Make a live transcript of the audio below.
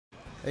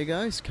Hey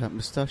guys, Cat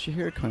Mustache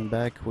here, coming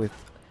back with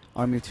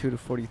Army 2 to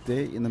 40th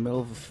Day in the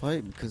middle of a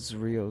fight because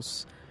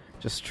Rios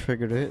just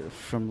triggered it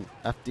from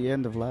at the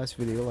end of last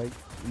video, like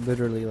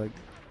literally like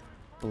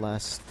the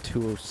last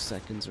 2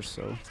 seconds or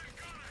so.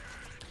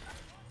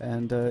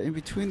 And in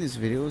between these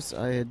videos,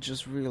 I had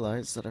just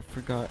realized that I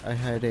forgot I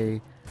had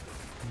a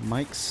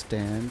mic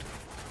stand.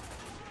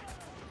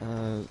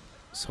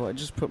 So I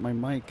just put my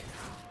mic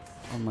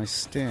on my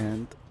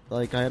stand.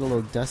 Like, I had a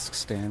little desk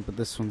stand, but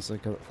this one's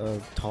like a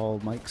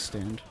tall mic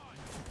stand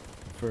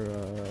for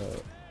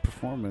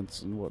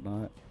performance and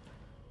whatnot.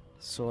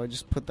 So I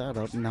just put that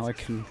up, and now I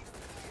can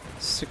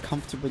sit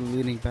comfortably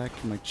leaning back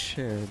in my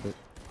chair, but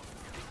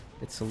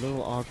it's a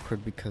little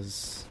awkward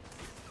because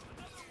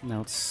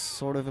now it's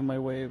sort of in my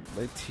way of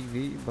my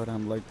TV, but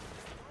I'm like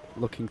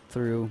looking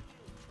through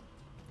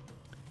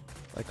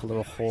like a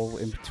little hole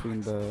in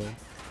between the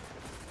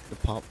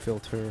pop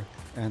filter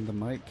and the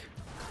mic.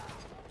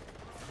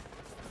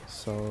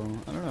 So,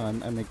 I don't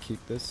know, I may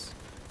keep this.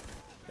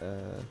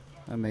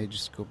 I may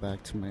just go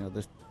back to my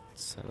other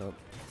setup.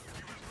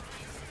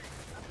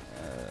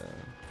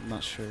 I'm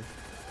not sure.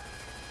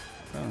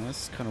 Oh,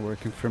 that's kind of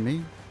working for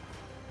me.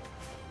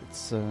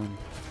 It's,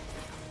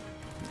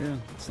 yeah,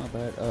 it's not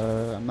bad.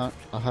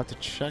 I'll have to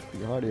check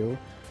the audio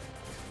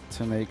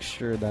to make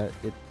sure that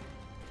it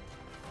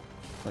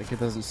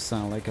doesn't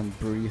sound like I'm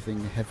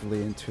breathing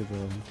heavily into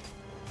the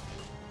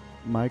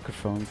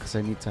microphone, because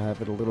I need to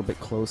have it a little bit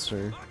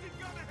closer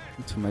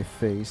to my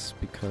face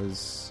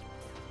because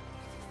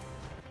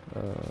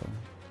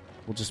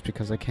well, just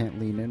because I can't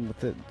lean in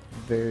with it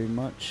very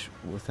much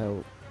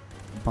without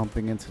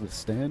bumping into the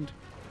stand.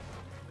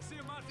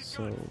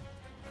 So,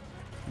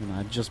 you know,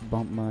 I just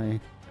bumped my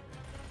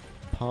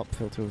pop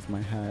filter with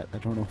my hat. I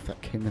don't know if that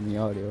came in the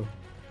audio,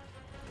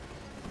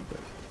 but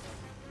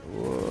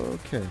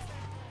okay.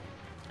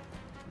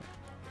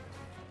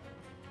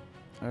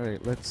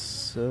 Alright,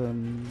 let's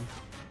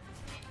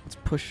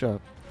push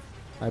up.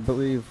 I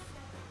believe,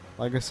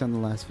 like I said in the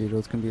last video,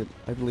 it's gonna be,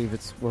 I believe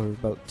it's, we're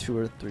about 2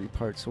 or 3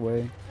 parts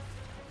away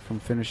from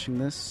finishing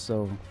this,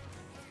 so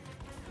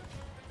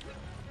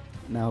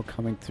now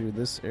coming through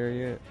this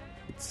area,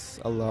 it's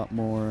a lot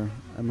more,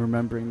 I'm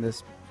remembering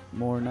this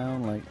more now,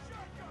 like,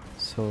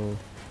 so,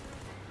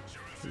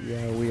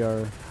 yeah, we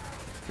are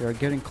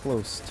getting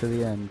close to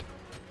the end.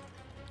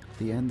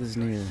 The end is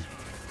near,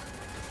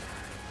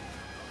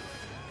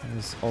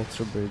 as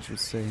Alter Bridge would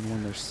say in one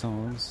of their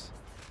songs.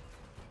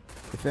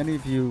 If any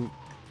of you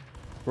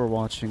were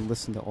watching,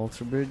 listen to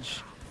Alter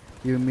Bridge,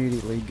 you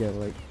immediately get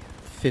like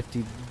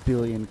 50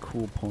 billion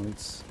cool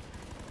points.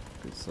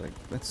 It's like,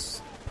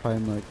 that's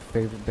probably my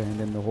favorite band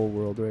in the whole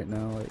world right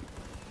now.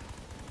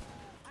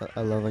 Like,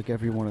 I love like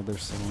every one of their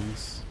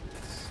songs.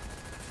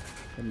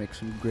 They make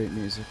some great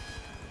music.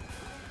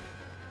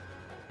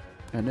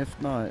 And if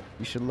not,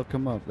 you should look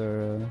them up.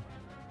 They're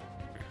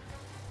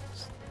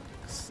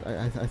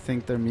I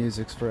think their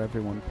music's for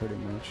everyone pretty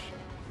much.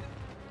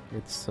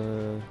 It's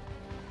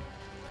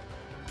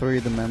 3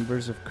 of the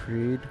members of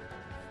Creed.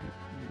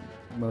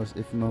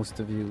 If most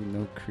of you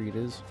know Creed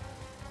is.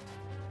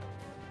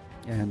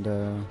 And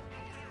yeah,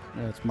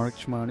 it's Mark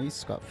Tremonti,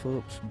 Scott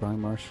Phillips, Brian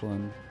Marshall,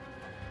 and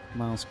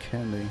Miles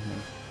Kennedy.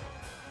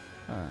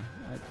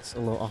 It's a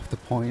little off the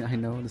point, I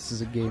know this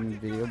is a gaming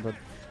video, but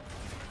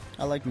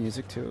I like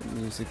music too.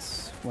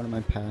 Music's one of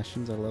my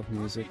passions. I love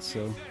music,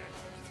 so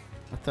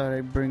I thought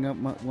I'd bring up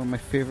one of my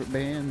favorite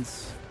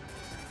bands,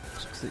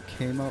 just 'cause it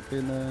came up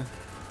in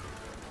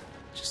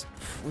just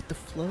with the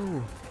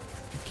flow.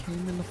 It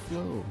came in the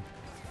flow.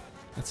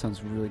 That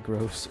sounds really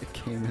gross. It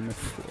came in the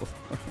flow.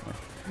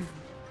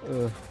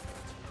 Ugh.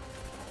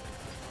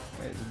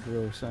 That is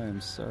gross. I am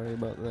sorry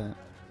about that.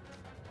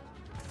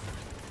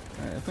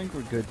 Alright, I think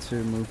we're good to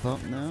move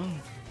up now.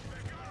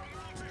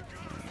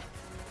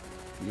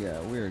 Yeah,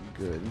 we're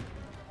good.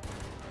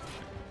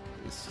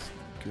 This is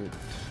good.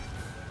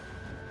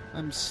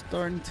 I'm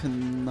starting to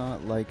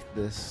not like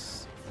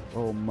this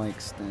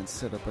mic stand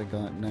setup I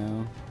got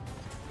now.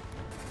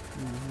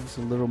 It's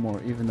a little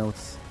more, even though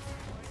it's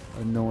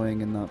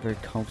annoying and not very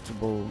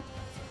comfortable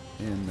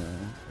and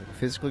like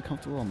physically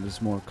comfortable, I'm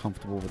just more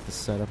comfortable with the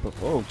setup of,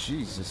 oh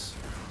Jesus,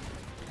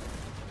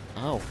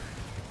 ow,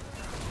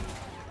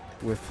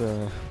 with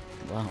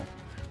wow,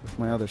 with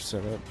my other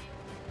setup,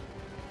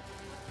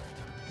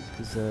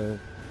 because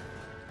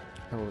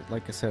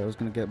like I said, I was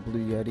gonna get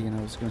Blue Yeti and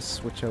I was gonna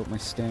switch out my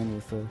stand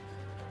with a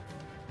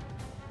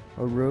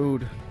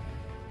Rode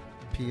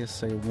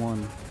PSA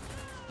 1.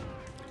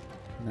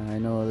 Now I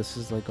know this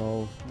is like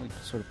all like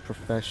sort of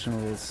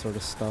professional sort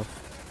of stuff,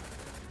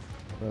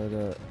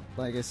 but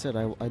like I said,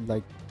 I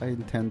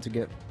intend to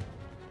get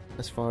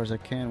as far as I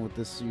can with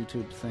this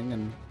YouTube thing,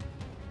 and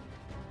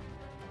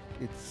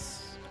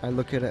I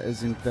look at it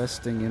as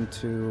investing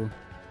into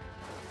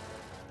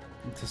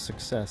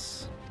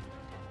success.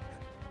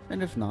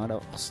 And if not,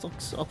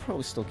 I'll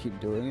probably still keep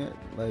doing it,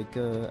 like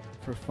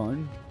for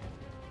fun.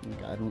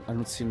 Like, I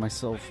don't see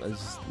myself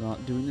as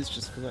not doing this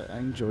just because I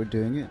enjoy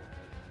doing it.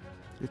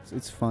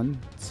 It's fun.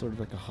 It's sort of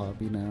like a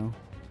hobby now.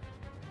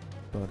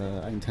 But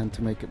I intend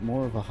to make it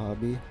more of a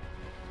hobby.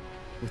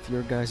 with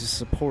your guys'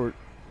 support.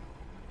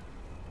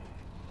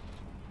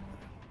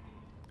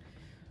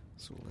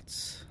 So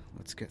let's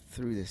get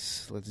through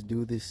this. Let's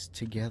do this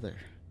together.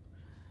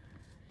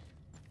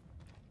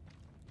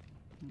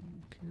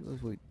 Okay,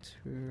 let's wait.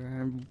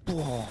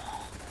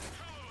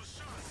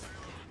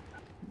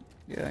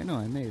 Yeah, I know,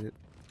 I made it.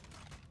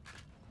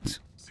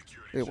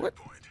 Wait, what?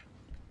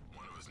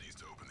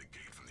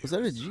 Was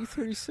that a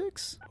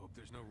G36?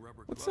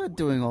 What's that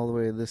doing all the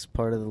way to this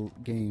part of the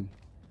game?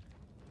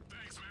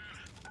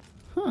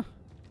 Huh.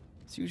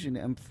 It's usually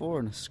an M4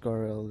 and a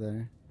Scar-L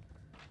there.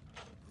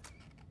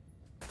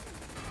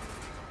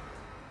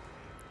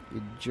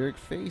 You jerk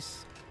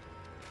face.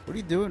 What are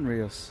you doing,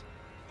 Rios?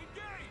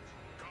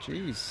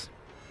 Jeez.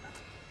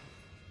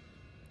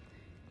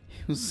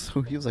 He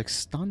was like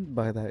stunned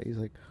by that. He's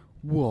like,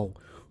 whoa,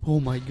 oh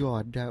my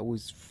god, that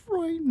was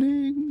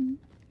frightening.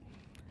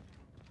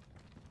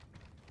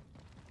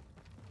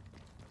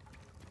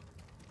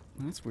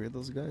 That's weird,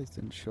 those guys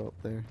didn't show up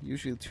there.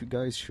 Usually 2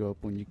 guys show up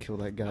when you kill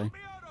that guy.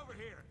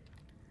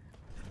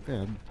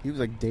 Yeah, he was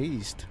like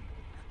dazed.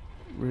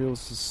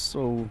 Rios is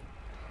so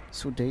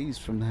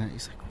dazed from that.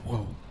 He's like,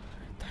 whoa,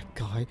 that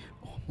guy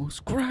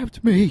almost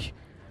grabbed me.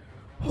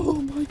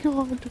 Oh my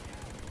god.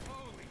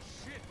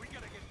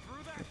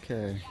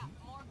 Okay.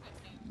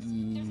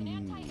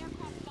 Yeah.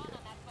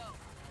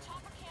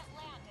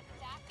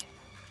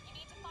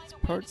 This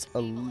part's a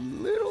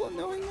little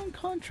annoying on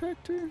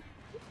Contractor.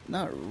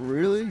 Not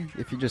really,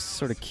 if you just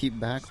sort of keep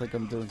back like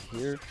I'm doing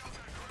here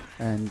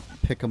and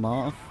pick them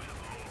off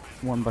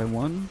one by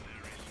one.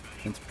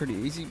 It's pretty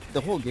easy.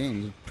 The whole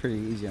game is pretty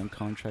easy on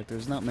Contractor.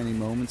 There's not many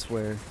moments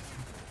where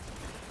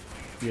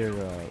you're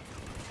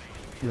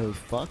really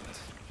fucked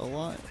a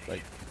lot.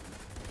 Like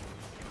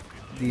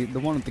the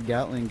one with the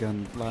Gatling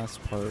gun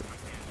last part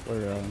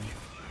where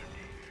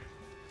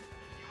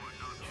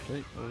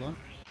wait, hold on.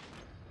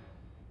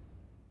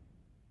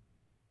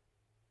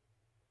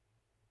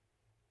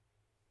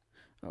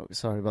 Oh,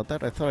 sorry about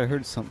that. I thought I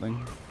heard something.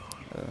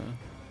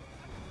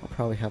 I'll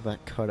probably have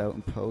that cut out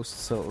in post,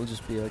 so it'll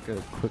just be like a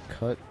quick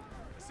cut.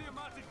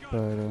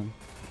 But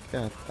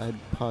yeah, I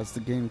paused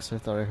the game because I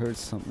thought I heard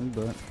something,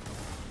 but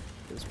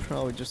it was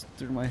probably just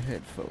through my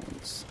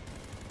headphones.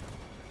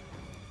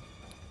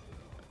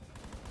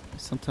 I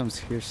sometimes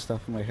hear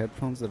stuff in my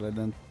headphones that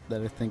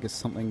I think is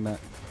something that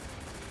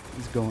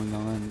is going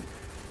on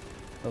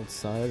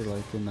outside, or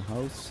like in the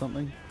house,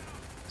 something.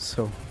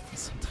 So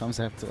sometimes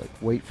I have to like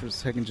wait for a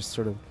second, just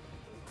sort of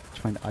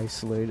trying to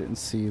isolate it and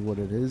see what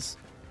it is.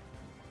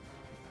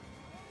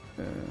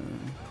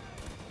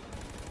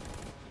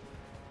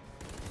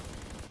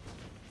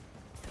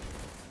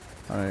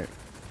 Alright,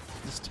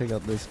 let's take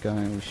out this guy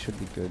and we should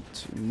be good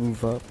to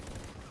move up.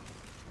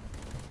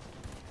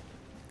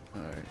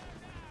 Alright.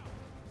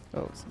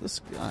 Oh, so this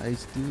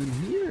guy's doing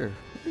here.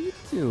 What are you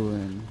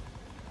doing?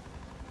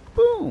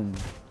 Boom!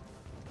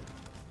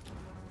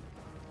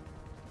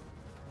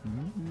 I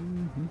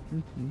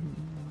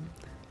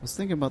was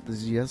thinking about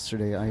this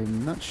yesterday.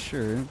 I'm not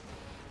sure,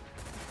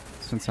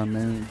 since I'm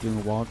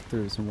doing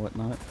walkthroughs and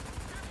whatnot,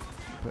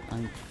 but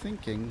I'm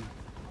thinking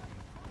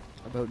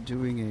about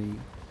doing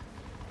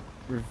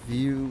a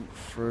review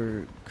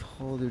for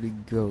Call of Duty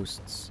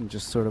Ghosts and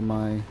just sort of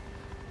my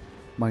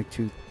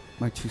two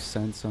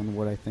cents on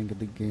what I think of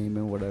the game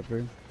and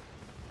whatever.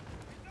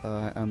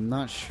 I'm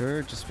not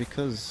sure, just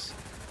because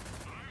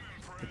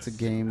it's a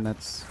game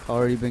that's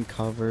already been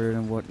covered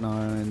and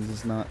whatnot, and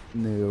is not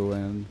new,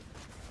 and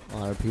a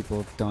lot of people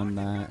have done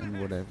that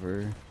and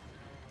whatever.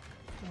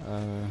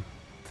 I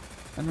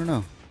don't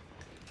know.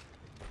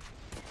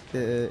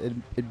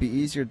 It'd be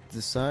easier to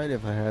decide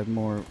if I had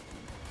a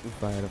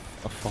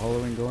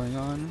following going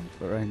on,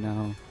 but right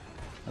now,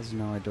 as you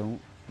know, I don't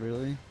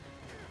really.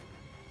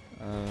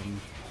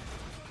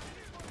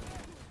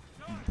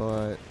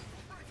 But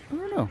I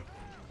don't know.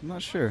 I'm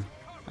not sure.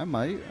 I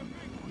might,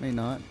 I may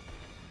not.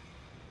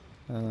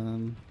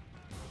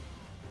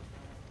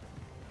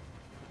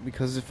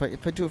 Because if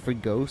I do it for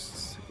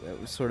Ghosts, that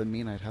would sort of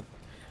mean I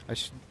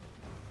should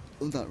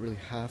not really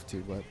have to,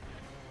 but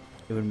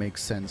it would make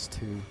sense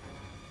to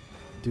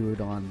do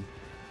it on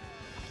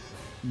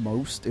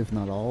most, if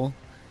not all,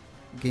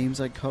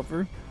 games I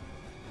cover,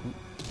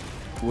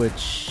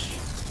 which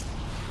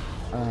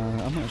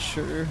I'm not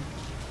sure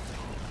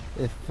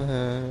if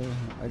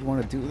I'd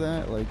want to do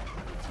that. Like,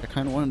 I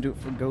kind of want to do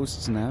it for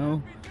Ghosts now,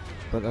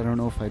 but I don't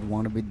know if I'd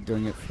want to be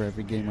doing it for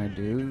every game I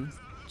do,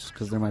 just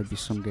because there might be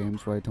some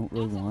games where I don't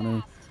really want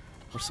to,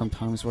 or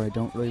sometimes where I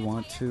don't really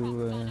want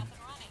to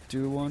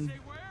do one.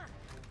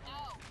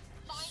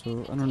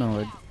 So I don't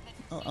know.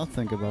 I'll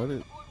think about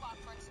it.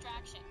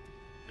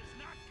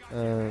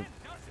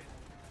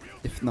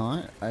 If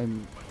not, I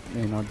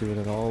may not do it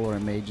at all, or I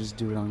may just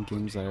do it on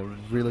games that I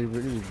really,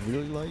 really,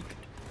 really like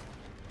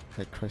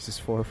Crysis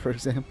 4, for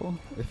example.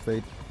 If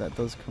that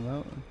does come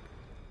out,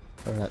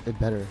 or it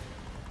better.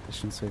 I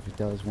shouldn't say if it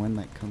does. When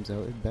that comes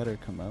out, it better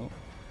come out.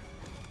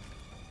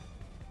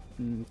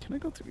 Can I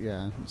go through?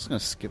 Yeah, I'm just gonna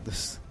skip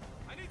this.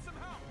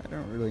 I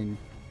don't really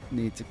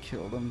need to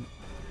kill them.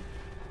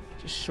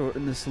 Just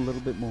shorten this a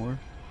little bit more.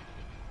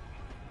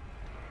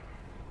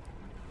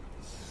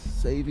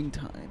 Saving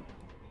time.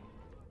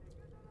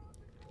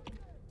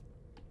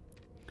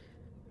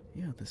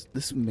 Yeah,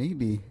 this may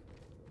be.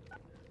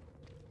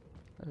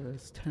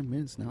 It's 10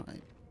 minutes now.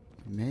 I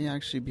may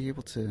actually be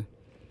able to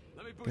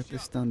get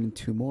this done in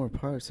 2 more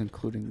parts,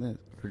 including this,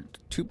 or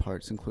 2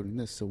 parts, including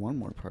this. So 1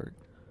 more part.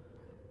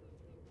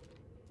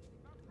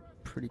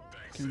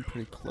 Getting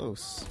pretty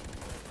close.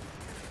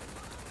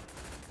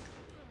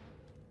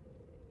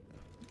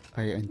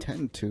 I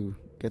intend to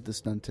get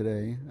this done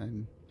today.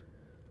 I'm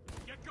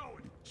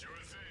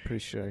pretty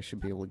sure I should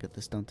be able to get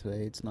this done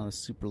today. It's not a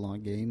super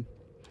long game,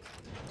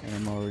 and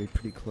I'm already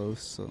pretty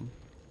close, so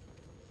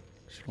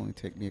it should only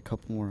take me a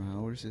couple more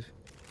hours.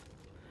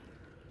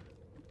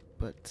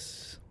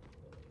 But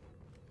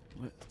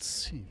let's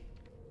see.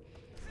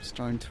 I'm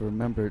starting to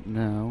remember it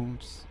now.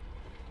 Just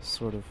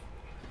sort of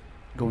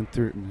going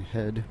through it in my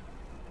head,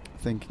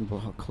 thinking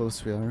about how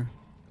close we are.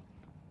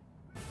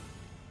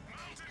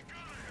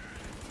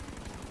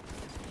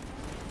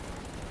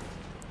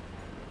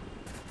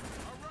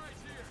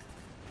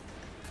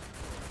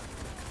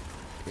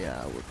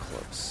 Yeah, we're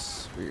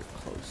close. We're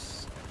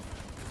close.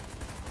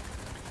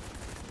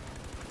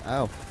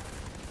 Ow.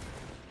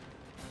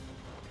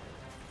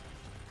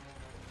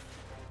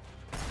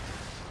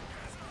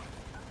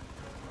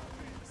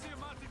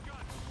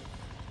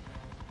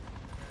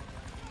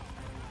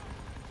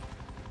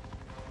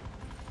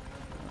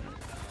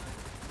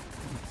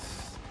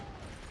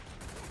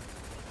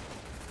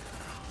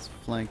 Let's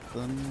flank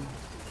them.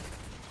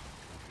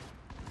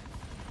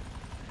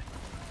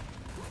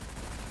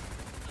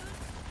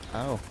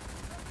 Ow.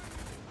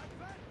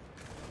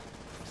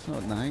 It's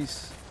not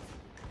nice.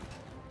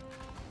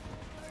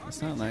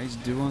 It's not nice.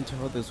 Do unto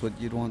others what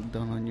you'd want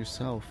done on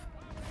yourself.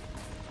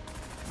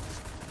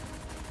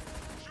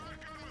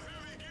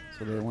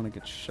 So they want to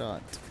get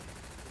shot.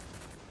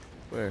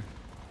 Where?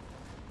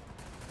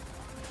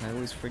 I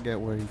always forget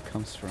where he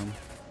comes from.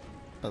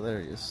 Oh,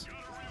 there he is.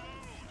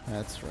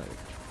 That's right.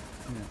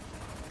 Yeah.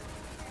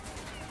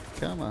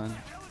 Come on.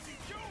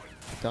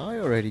 Die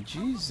already,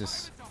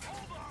 Jesus.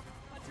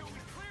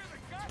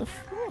 What the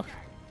fuck?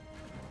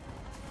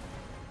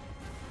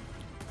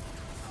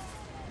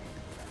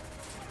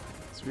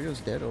 This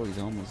Rio's dead? Oh, he's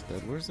almost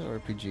dead. Where's the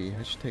RPG?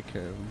 I should take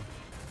care of him.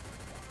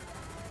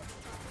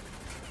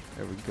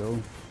 There we go.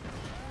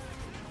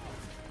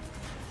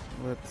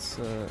 Let's,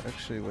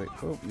 actually wait.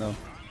 Oh, no.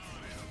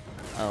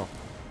 Ow.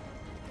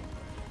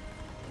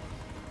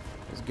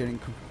 I was getting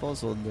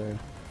confuzzled there.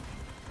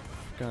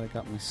 Forgot I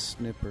got my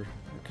snipper.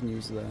 I can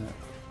use that.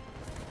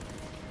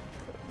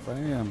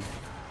 Bam.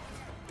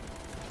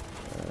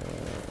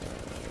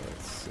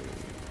 Let's see.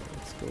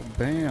 Let's go.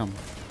 Bam.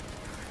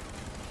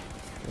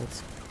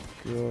 Let's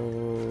go.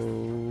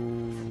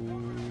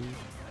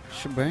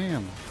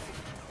 Shabam.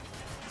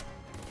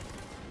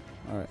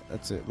 Alright,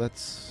 that's it.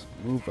 Let's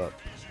move up.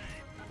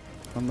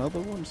 Another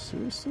one?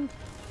 Seriously?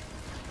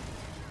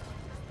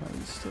 Are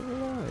you still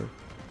alive?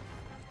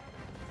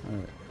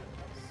 Alright.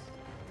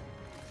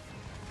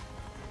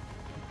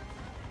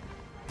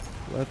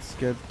 Let's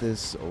get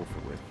this over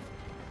with.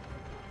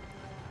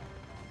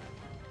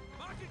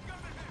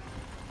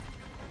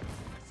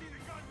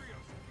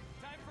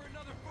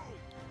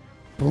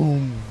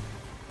 Boom!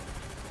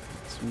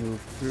 Let's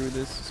move through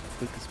this as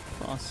quick as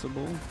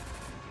possible.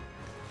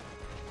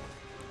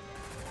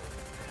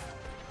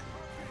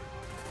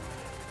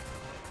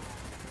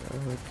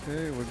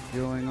 Okay, we're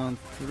going on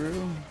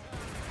through.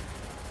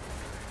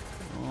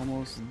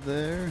 Almost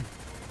there.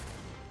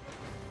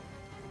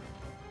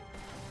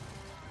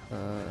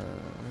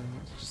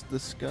 Just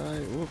this guy.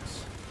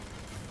 Whoops.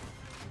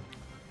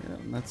 Yeah,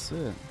 and that's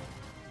it.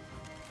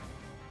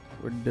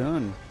 We're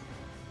done.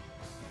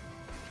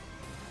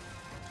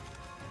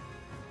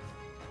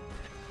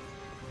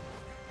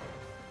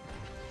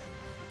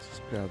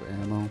 Just grab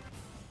ammo.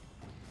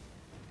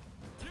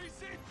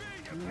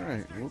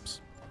 Alright,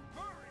 whoops.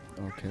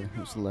 Okay,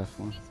 here's the left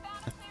one.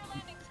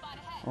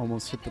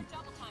 Almost hit the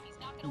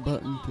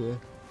button to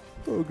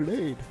throw a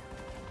grenade.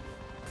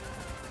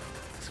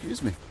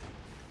 Excuse me.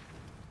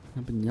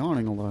 I've been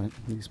yawning a lot in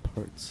these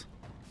parts.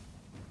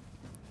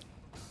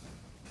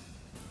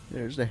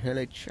 There's the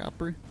heli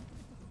chopper.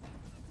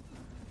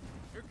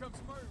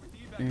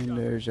 And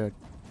there's a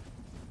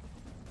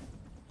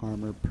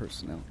armored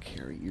personnel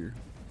carrier.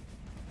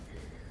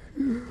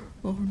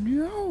 Oh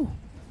no!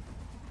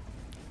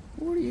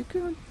 What are you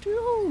gonna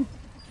do?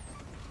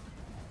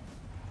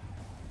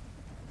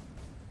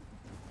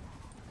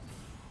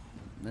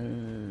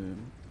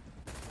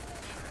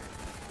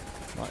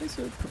 Why is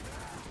there?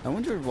 I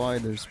wonder why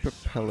there's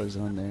propellers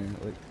on there.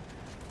 Like,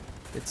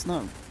 it's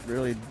not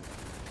really.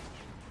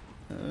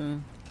 I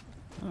don't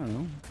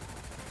know.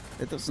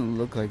 It doesn't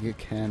look like it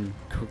can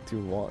go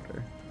through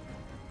water.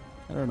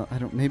 I don't know.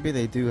 Maybe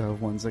they do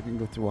have ones that can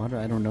go through water.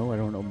 I don't know. I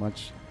don't know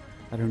much.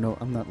 I don't know.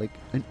 I'm not like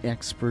an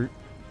expert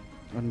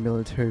on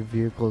military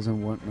vehicles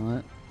and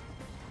whatnot.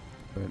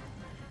 But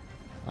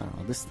I don't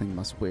know. This thing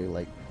must weigh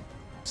like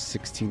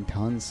 16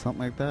 tons,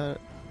 something like that.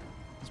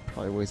 This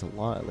probably weighs a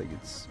lot. Like,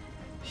 it's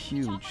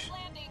huge.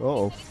 Uh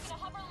oh.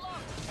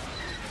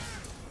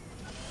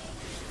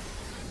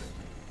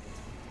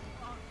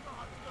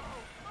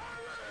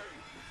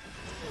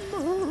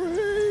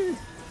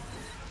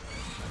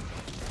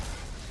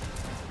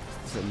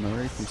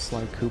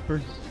 Sly Cooper.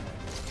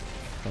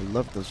 I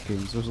love those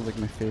games. Those are like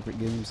my favorite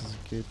games as a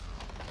kid.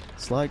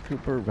 Sly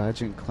Cooper,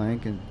 Ratchet and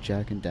Clank, and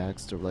Jak and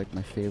Daxter were like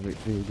my favorite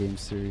video game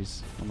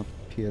series on the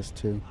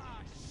PS2.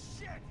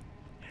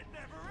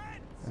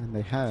 And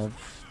they have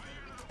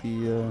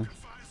the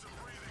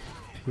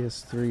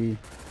PS3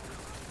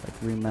 like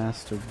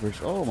remastered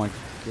version. Oh my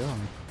god!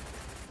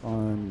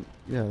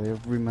 They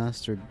have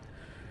remastered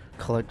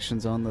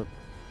collections on the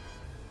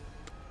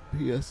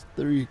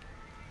PS3,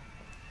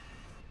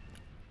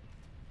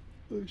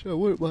 which I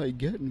wouldn't mind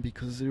getting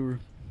because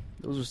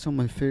those are some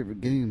of my favorite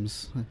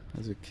games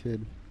as a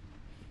kid.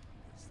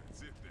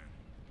 That's it then.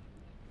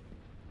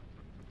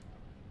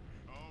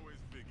 Always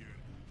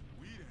figured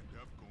we'd end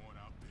up going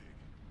out big,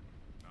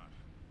 not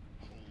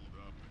holed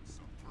up in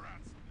some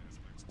brat's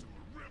nest next to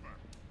a river.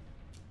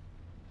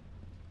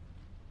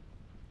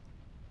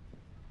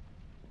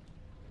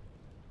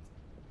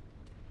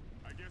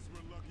 I guess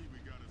we're lucky we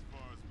got as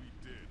far as we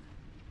did.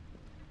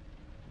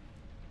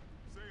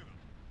 Salem.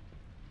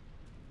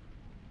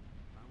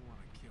 I want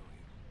to kill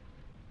him.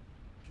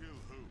 Kill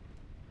who?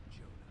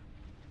 Jonah.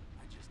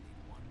 I just need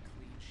one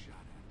clean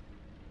shot at him.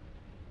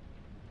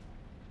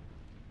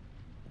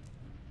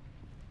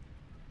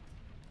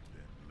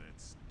 Then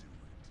let's do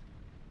it.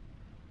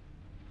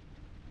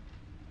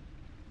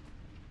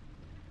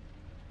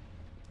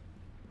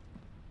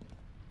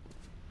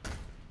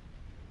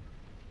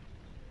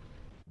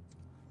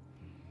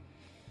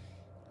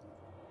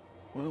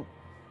 Well,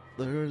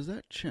 there's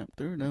that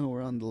chapter. Now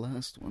we're on the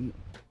last one.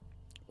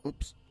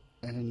 Oops.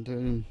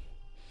 And,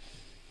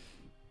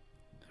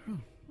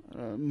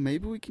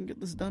 maybe we can get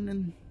this done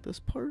in this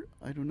part?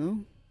 I don't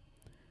know.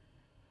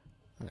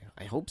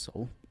 I hope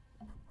so.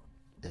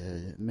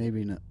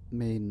 Maybe not.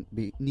 May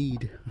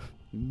need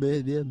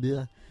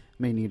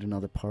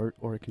another part,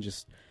 or I can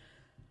just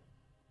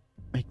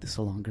make this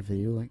a longer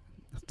video, like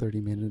a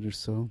 30-minute or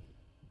so.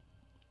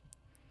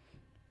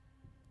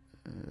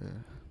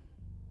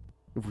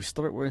 If we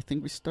start where I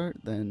think we start,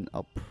 then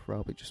I'll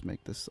probably just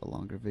make this a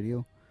longer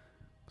video.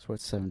 So we're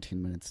at 17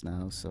 minutes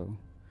now, so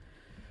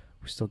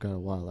we still got a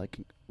while. I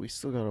can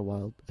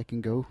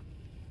go.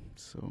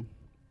 So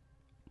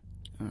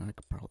I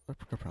could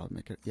probably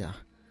make it. Yeah,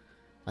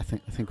 I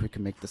think we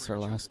can make this our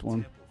last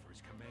one. For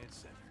his command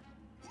center.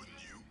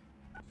 Wouldn't you?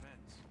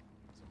 Depends.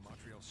 Does a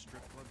Montreal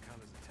strip club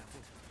count as a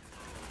temple?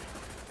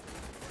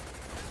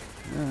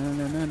 Na,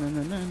 na, na, na,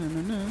 na, na,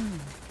 na, na.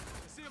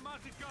 See a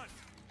mounted gun.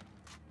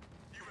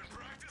 You've been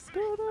practicing?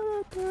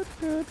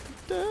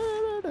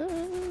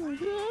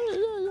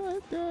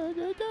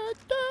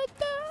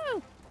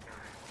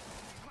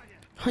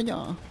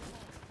 Hiya.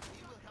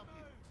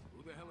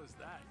 Who the hell is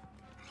that?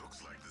 Looks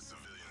like the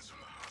civilians from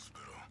the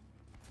hospital.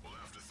 We'll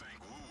have to thank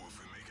Wu if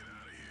we make it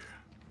out of here.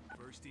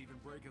 First even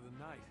break of the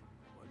night.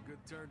 One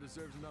good turn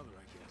deserves another,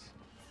 I guess.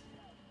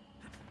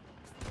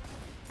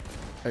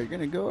 Are you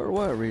gonna go or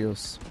what,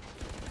 Rios?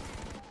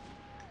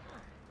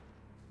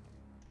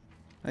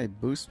 Hey,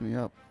 boost me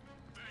up.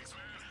 Thanks,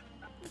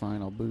 man.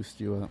 Fine, I'll boost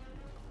you up.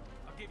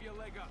 I'll give you a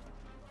leg up.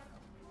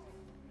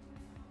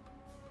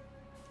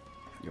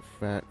 You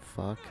fat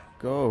fuck.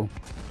 Go.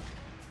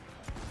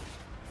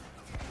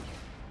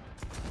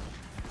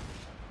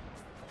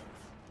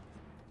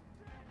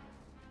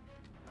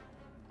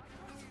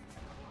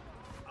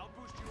 I'll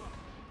boost you up.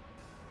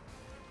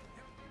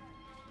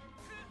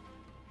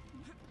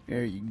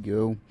 There you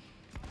go.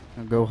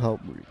 Now go help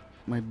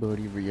my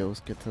buddy Rios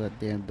get to that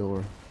damn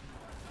door.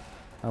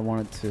 I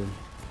wanted to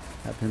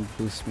have him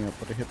boost me up,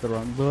 but I hit the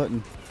wrong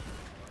button.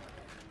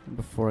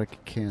 Before I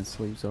could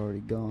cancel, he's already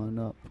gone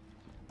up.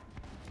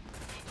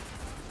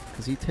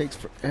 Because he takes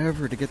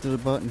forever to get to the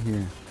button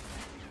here.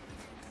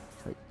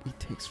 Like, he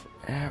takes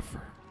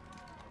forever.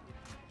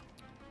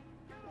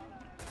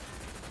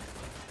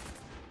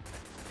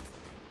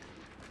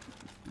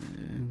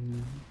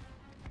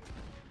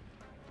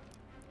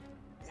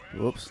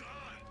 Whoops.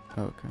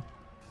 Oh, okay.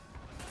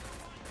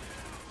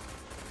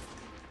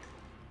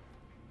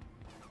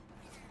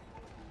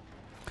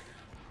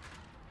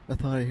 I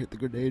thought I hit the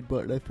grenade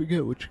button. I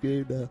forget which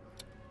game now.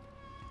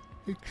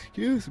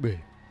 Excuse me.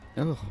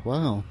 Oh,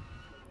 wow.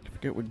 I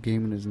forget what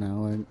game it is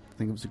now. I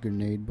think it was a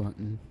grenade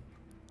button.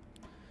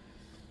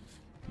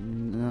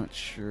 Not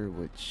sure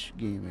which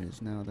game it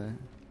is now. That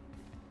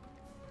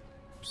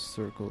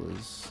circle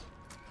is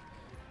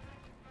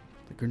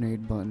the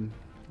grenade button.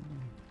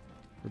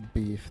 Or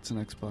B if it's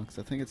an Xbox.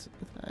 I think it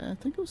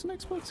was an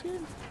Xbox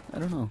game. I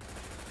don't know.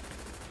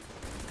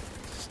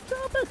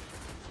 Stop it!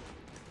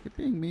 You're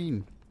being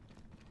mean.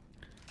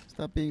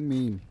 Stop being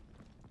mean.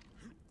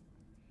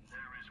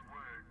 There is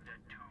word that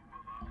two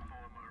of our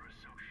former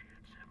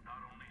associates have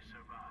not only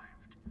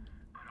survived,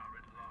 but are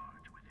at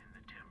large within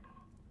the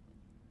temple.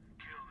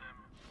 Kill them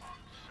on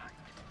sight.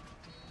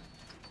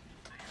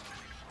 They have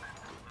been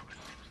expendable ever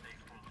since they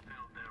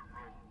fulfilled their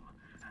role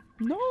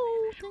and No,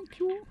 reached the thank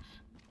initial you.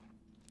 victims.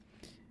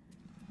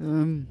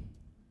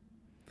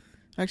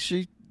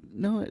 Actually,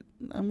 no,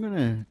 I'm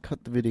gonna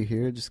cut the video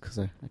here just because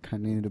I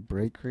kind of needed a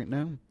break right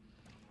now.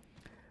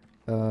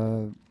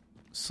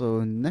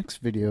 So next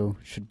video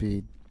should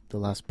be the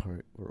last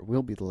part, or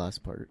will be the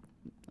last part.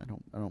 I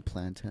don't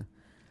plan to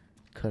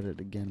cut it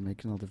again,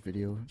 make another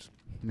video, just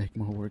make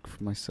more work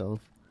for myself.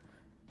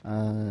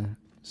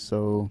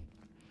 So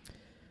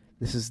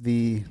this is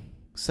the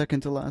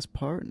second to last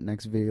part.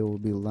 Next video will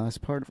be the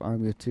last part of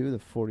Army of Two, the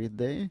 40th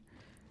day.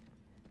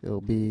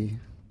 It'll be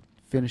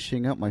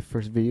finishing up my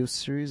first video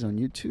series on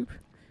YouTube.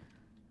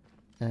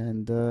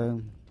 And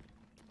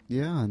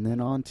yeah, and then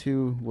on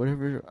to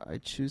whatever I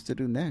choose to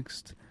do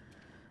next.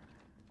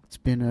 It's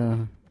been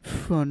a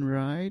fun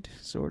ride,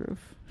 sort of.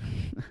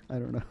 I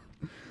don't know.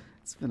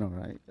 It's been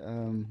alright.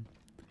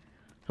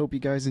 Hope you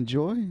guys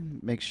enjoy.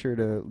 Make sure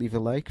to leave a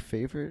like,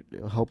 favorite.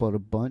 It'll help out a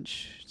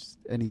bunch. Just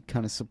any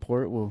kind of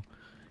support will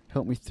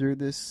help me through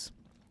this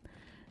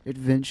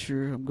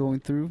adventure I'm going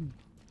through,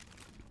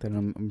 that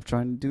I'm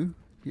trying to do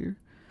here.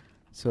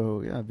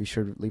 So yeah, be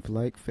sure to leave a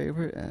like,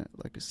 favorite,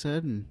 like I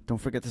said, and don't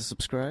forget to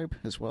subscribe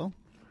as well.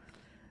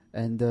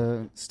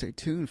 And stay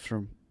tuned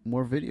for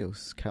more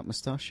videos. Cat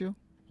Mustachio.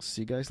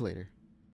 See you guys later.